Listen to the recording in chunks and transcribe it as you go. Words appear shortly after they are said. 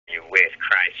You with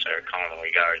Chrysler, calling in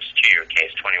regards to your case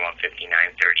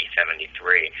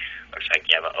 2159-3073. Looks like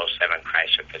you have a '07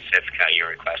 Chrysler Pacifica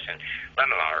you're requesting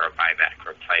lemon law or a buyback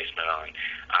replacement on.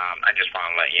 I just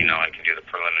want to let you know I can do the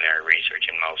preliminary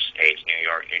research in most states, New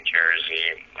York, New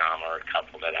Jersey, or a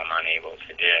couple that I'm unable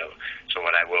to do. So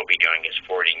what I will be doing is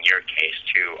forwarding your case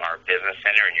to our business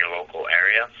center in your local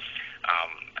area.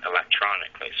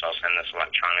 Electronically, so I'll send this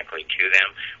electronically to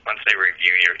them. Once they review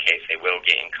your case, they will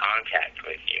get in contact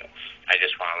with you. I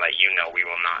just want to let you know we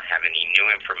will not have any new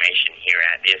information here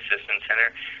at the Assistance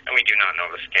Center, and we do not know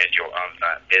the schedule of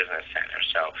the Business Center.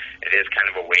 So it is kind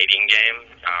of a waiting game.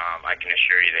 I can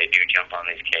assure you they do jump on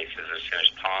these cases as soon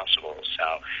as possible.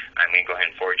 So I'm going to go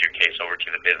ahead and forward your case over to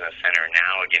the Business Center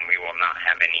now. Again, we will not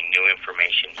have any new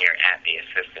information here at the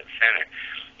Assistance Center.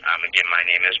 Again, my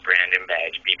name is Brandon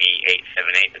Badge,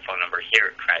 BB878. The phone number here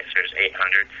at Chrysler is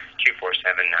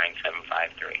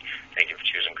 800-247-9753. Thank you for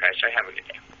choosing Chrysler. Have a good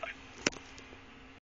day.